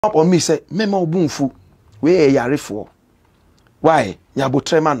up on me say memo boomfu we yarifo why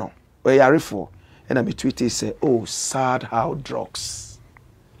nyabotrema no we yarifo and I tweet say oh sad how drugs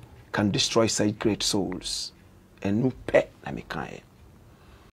can destroy such great souls and no pet na me kan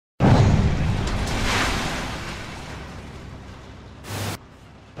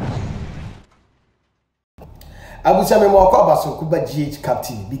Abuja me mo kwa baso kuba GH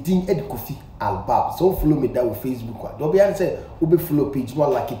captain bidin edikofi albab so follow me that on Facebook do be say ube follow page no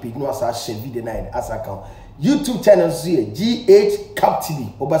like page no asa share video na as account YouTube channel see GH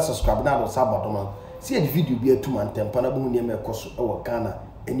captain oba subscribe na do sabado man see the video be atum antempa na bo ne me koso e wo Ghana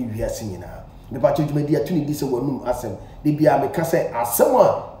eni wiase nyina me ba choduma dia tuni di se wanum asem de bia me ka say asem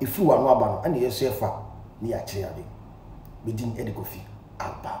a efi wano aba no ana yeso efa ni ya kire ade bidin edikofi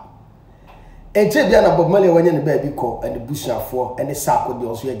albab Ente bia na Bob Marley wanya ne baabi ko and busuafo ene sako de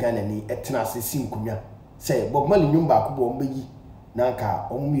oso ye Ghana ni etena asesi nkumya say Bob Marley nyum ba ko bo mbeyi na nka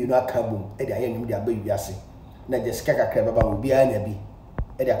omumienu aka bom e de ayanyum de aba wiase na je sika kakra baba obi anya bi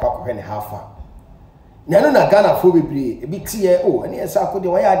e de akwakohwe ne hafa na no na Ghana fo bebre e bi tie o ene sako de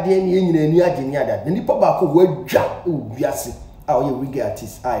waya ade ni enyina ani age ni ada na nipa ba ko wadwa e wiase a oye reggae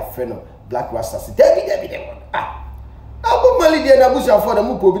artist I friend Black Rasta say David Bob Marley dey na busuafo da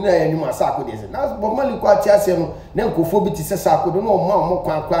mu ko bi na yanyum asako dey say na Bob Marley ko ati ase no na nkofo bi ti se sako do no mo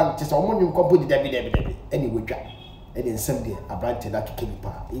kwan ti se omo nyum kompo di dabi eni wedwa e dey nsem dey abrante da keke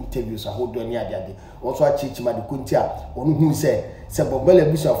pa interviews a hodo ni ade also a chichima de kunti a onu hu se Bob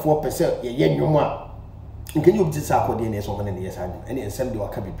Marley busuafo pese ye yanyum a nkenyi obi ti sako dey na so mo na ne yesa eni nsem dey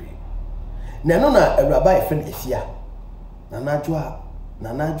waka bebre na no na awuraba e friend Efya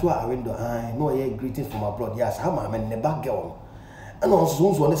na najua awendo no ye greeting from abroad yes ha ma men ne bag girl and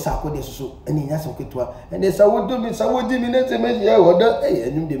also so ne sako de so eni nya so ketwa and say wodo mi na teme ya wodo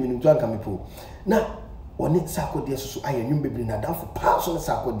enyum de mi ntu anka me po na woni sako de so ayenyum bebri na dafo pa so ne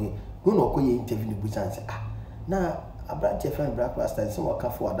sako de no okoye interview ne buchan say na abrante friend Black Rasta so waka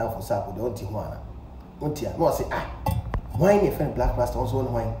for adafo sako de onti ho ana onti a no say why ne friend Black Rasta also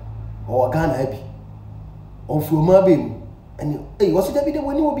no why o Ghana happy on fuma be and what's it David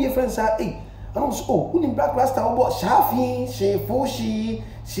when you will be a friend say I don't so who in Black Rasta about Shafi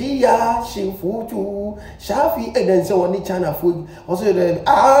she ya she futu Shafi and then so on the channel food also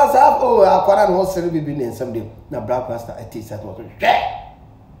akwara no sere bibi ne nsem dem na Black Rasta I take that was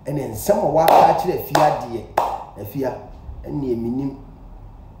and then some wa catch the Efya and near minim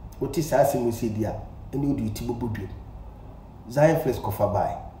what is asking say dia and you do it bobo Zion Flex cover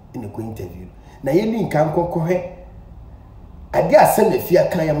by in the interview na yeni nkan kokohe ade asem Efya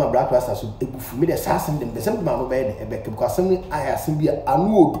kan ya ma Black Rasta so ebufu me de sasem dem be sem ma no be de ebe ke because asem ayasem bi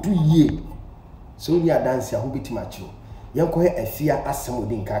anu odu yie so ni adanse aho betima chiwo yenko he Efya asem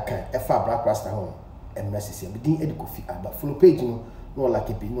odi nka kan efa Black Rasta ho emrasisi be din edikofi aba follow page no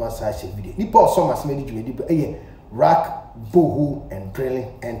like pe no asa share video ni paul so masem edi dwedi eye rack boho and drilling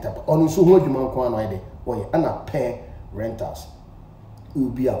enter onu so ho dwuma nko anu ide oye ana pair rentals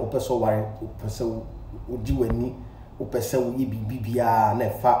ubi a opeso ware opeso odi wani opese wo yi bibia na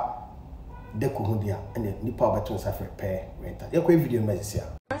fa deko ho dia ene nipa obeto safre pair renter yakwa video message.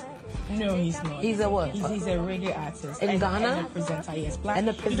 No, he's not. He's a what? He's a radio artist. In Ghana? And a presenter, yes. Black. And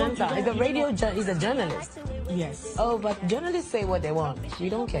a presenter. He's a radio he's a journalist. Yes. Oh, but journalists say what they want. We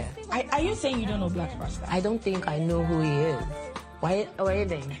don't care. Are you saying you don't know Black Rasta? I don't think I know who he is. Why are you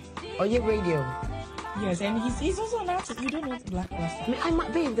then? Or your radio? Yes, and he's also an artist. You don't know Black Rasta. I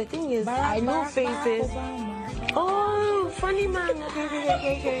might babe, the thing is I know faces. Oh, funny man.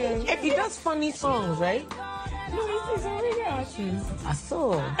 Okay. He does funny songs, right? No, he's a radio artist. I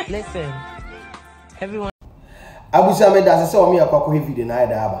saw. Listen. Everyone. Abuja me da se o me akwakohe video na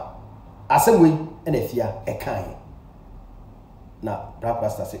ida aba. Asem we na Efya e kan. Na Black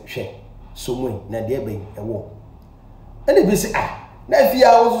Rasta se hwe so mu na de ben e wo. Ene bi se na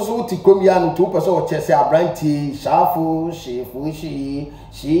Efya wo so ti komia no to person o chese abranti shafu shefu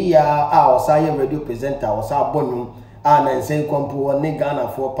she ya o say radio presenter o sa bonu na nsen kompo ne Ghana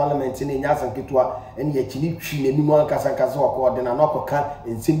for parliament ne nya sanketwa ene ya chini twi na nimu ankasa o ko de na no akoka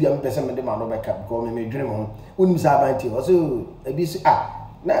nsem bia mpese me de ma no beka ko me dwene mo onim sa abranti o so ebi se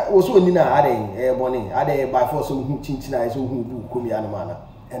na wo so oni na ade boni ade by force so hu chinchina so hu bu komia no mana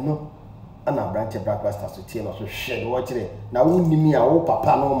eno ana branch Black Rasta so tie no so hwe wo kire na wo nimi a wo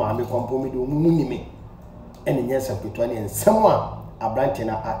papa no ma me kompo me do mu nimi ene nya sanketwa ne nsem a branch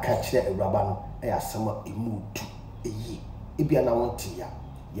na aka kire awuraba no e asem a emudu eyi ebia na won tia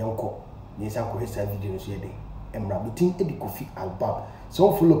yenko ni sa ko hesa video so yede emra butin edikofi album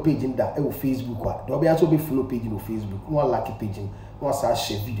so follow page nda e wo Facebook a do bia so be follow page no Facebook no like page no sa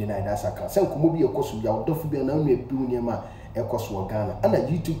share video na ida saka se nkomo bi ekoso bia odofu bia na nu ebi uni ma ekɔso Ghana ana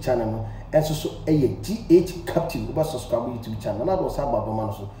YouTube channel no enso so GH Captain oba subscribe YouTube channel na do sa abadoma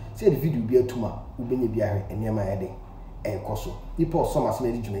no so say the video bi atuma ubenye bi ahwe enema yede ekɔso people some as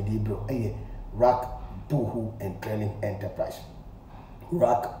me djumedi bro Rack Bohu and Drilling Enterprise.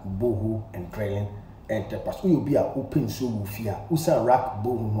 Rack Bohu and Drilling Enterprise. We will be a open so Efya. We say Rack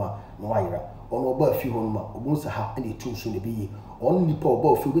Bohu no waira. On oba fi honma obunsa ha and the two so be on nipa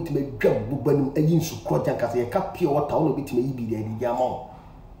oba fi bit me dwa bubanum ayin su krojan kase ye ka pure water on bit me yibi dey di amount.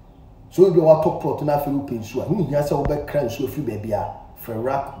 So we wa top plot na fi open so hu hia say oba kran so fi ba bia for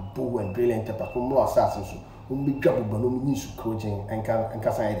Rack Bohu and Drilling Enterprise. Mo assassin so we drop banum yin su krojan and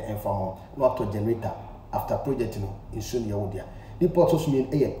side inform no to generator after project no insun ye wodia the port also mean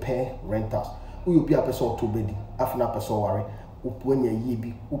pair rentals we will be a person to bedi after person worry upwenya ye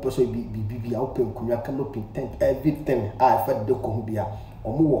bi upeso bi open kunya canopy tent everything I fed the ko bia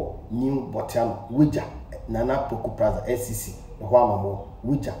omo new botiano wija nana poku plaza SCC e ho amamo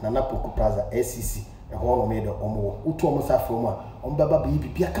wija nana poku plaza SCC e ho no me de omo utu omo sa from a ombaba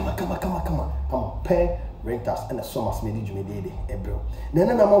bi kama pair rentals and the summers made you made ebro na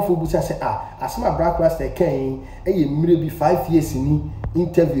na man for busa say asma Black Rasta kan mire bi 5 years ni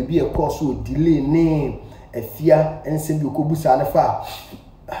interview bi e course so delay ne Efya ensem bi okobusa na fa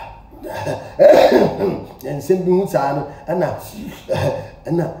ensem bi hu sa no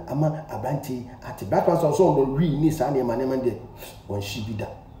ana ama abanti ati Black Rasta so on read ni sa na man de won shi bi da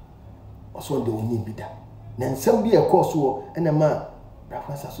so on de oni bi da na ensem bi e course so na ma Black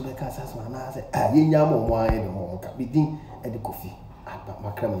Rasta so be ka asasma na say yenya mo aye de mo ka bidin e de kofi aba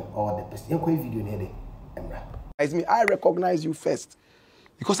makrami all the best enko video ne de emra I recognize you first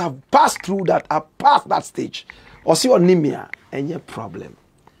because I've passed through that. I passed that stage. Or see anemia and your problem.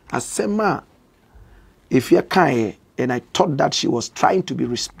 Asema, if you're kind, and I thought that she was trying to be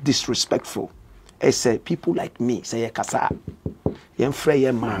disrespectful. I said, people like me say kasa, yemfre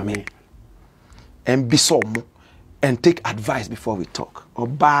ye mame, and be some, and take advice before we talk.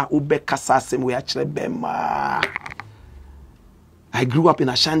 Oba ube kasa same way actually bema. I grew up in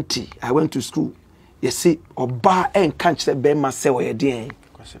Ashanti. I went to school. You see, Oba and can't say bema say what you're doing.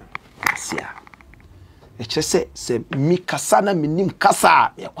 Kwasia. Eche say mi kasa na minim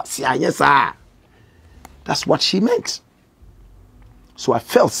kasa. Kwasia yes sir. That's what she meant. So I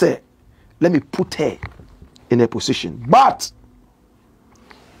felt say, let me put her in a position. But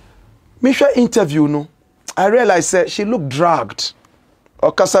Misha interview no, I realized she looked dragged.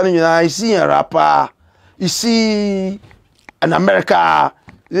 Or kasa ni I see a rapper, you see in America,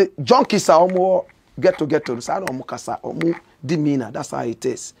 the junkies are almost get to. So I don't kasa omu demeanor. That's how it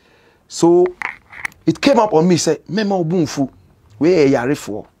is. So it came up on me say, "Mema obunfu, we yare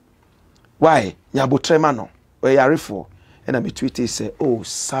for. Why? Nyabo trema no, we yare for." And I me tweeted say, "Oh,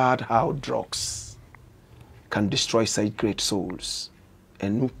 sad how drugs can destroy such great souls."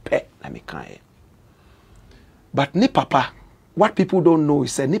 And no pet na me kind. But ni papa, what people don't know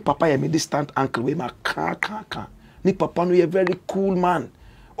is say ni papa ya me distant uncle we ma kan. Ni papa no a very cool man.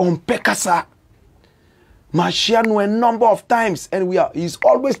 On pekasa. Mashianu a number of times, and he's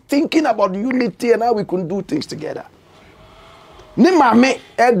always thinking about unity and how we can do things together. Ni mame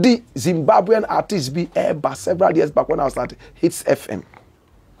Eddie Zimbabwean artist be but several years back when I was at Hits FM.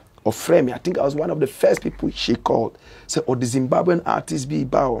 Or Frame, I think I was one of the first people she called. Say, the Zimbabwean artist be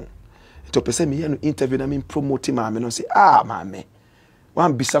bound. To person me no interview na me promoting mame no say, mame.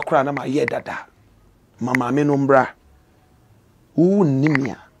 Wan bisa kra na ma ye dada. Mama no mbra. U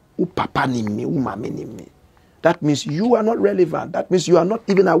nimia. U papa nimi, u mame nimi. That means you are not relevant. That means you are not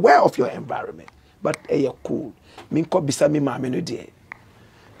even aware of your environment. But you're cool. Minko bisa mi mame no die.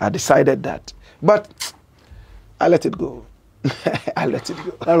 I decided that. But I let it go. I let it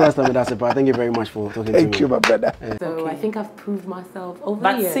go. That was that's about. Thank you very much for talking to me. Thank you, my brother. So okay. I think I've proved myself over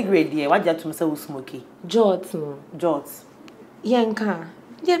But here. cigarette, yeah, what you have to say with smoky? Jorts, no. Jorts. Yanka.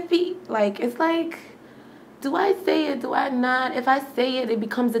 Yeah, like, it's like, do I say it? Do I not? If I say it, it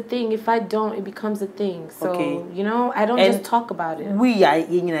becomes a thing. If I don't, it becomes a thing. So, okay. You know, I don't just talk about it. We are,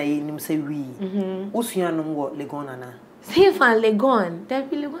 you say we. Who's your name? What Legona na? See if I'm Legon. There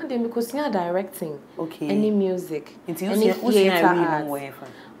be Legon them because you're directing. Okay. Any music. Until any theater arts.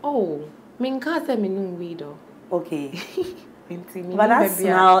 Oh, me can't say me no weirdo. Okay. But that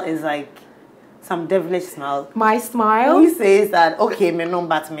smile is like some devilish smile. My smile? Who says that? Okay, me no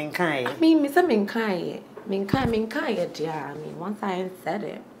but me kind. I mean, me say me kind. Yeah. I mean, once I said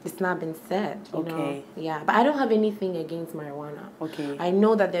it, it's not been said. You know? Yeah, but I don't have anything against marijuana. Okay. I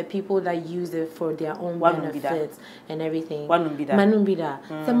know that there are people that use it for their own benefits and everything. Wanumbida.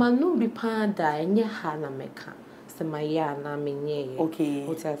 So manumbi panda enye hana meka. So maya na minye. Okay.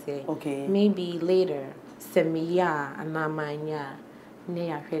 What I say? Okay. Maybe later. Semiya and Namanya.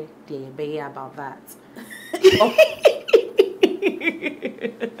 Nay, I heard the about that.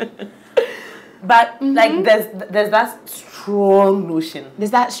 But like there's that strong notion.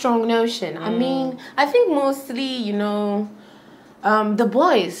 There's that strong notion. I mean, I think mostly, you know, the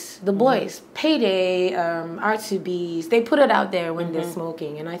boys, Payday, R2Bs, they put it out there when they're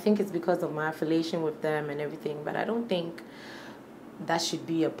smoking, and I think it's because of my affiliation with them and everything. But I don't think that should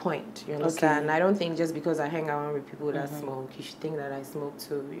be a point. You understand? Okay. I don't think just because I hang around with people that smoke, you should think that I smoke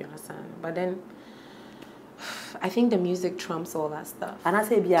too. You understand? But then, I think the music trumps all that stuff. And I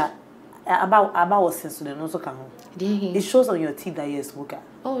say, yeah. About what sense then also come home. It shows on your teeth that you're a smoker.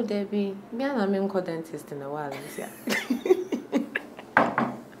 Oh, Debbie, me and I'm a dentist in a while.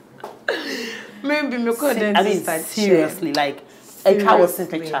 Maybe me dentist. I mean, seriously, like a cow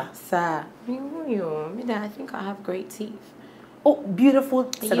picture. Sir, I think I have great teeth. Oh, beautiful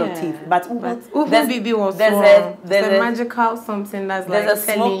set of teeth. But there's a magical something that's like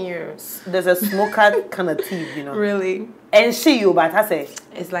telling you. There's a smoker kind of teeth, you know. Really? And but I say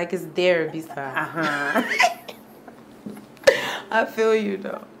it's like it's there, Bisa. I feel you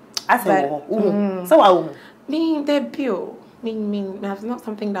though. I say, so I mean they're pure. Mean that's not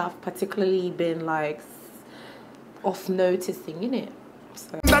something that I've particularly been like off noticing, innit?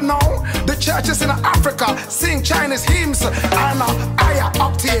 So. Now the churches in Africa sing Chinese hymns and higher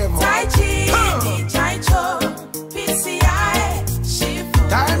octave. Tai Chi, Tai Cho, PCI, Shifu,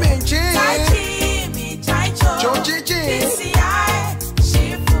 Diamond Chi, Tai Chi, Tai Cho, PCI,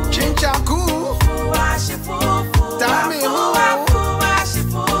 Shifu, Chinchaku, Fua Shifu, Diamond, Fua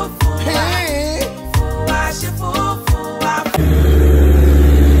Shifu, hey, Fua Shifu,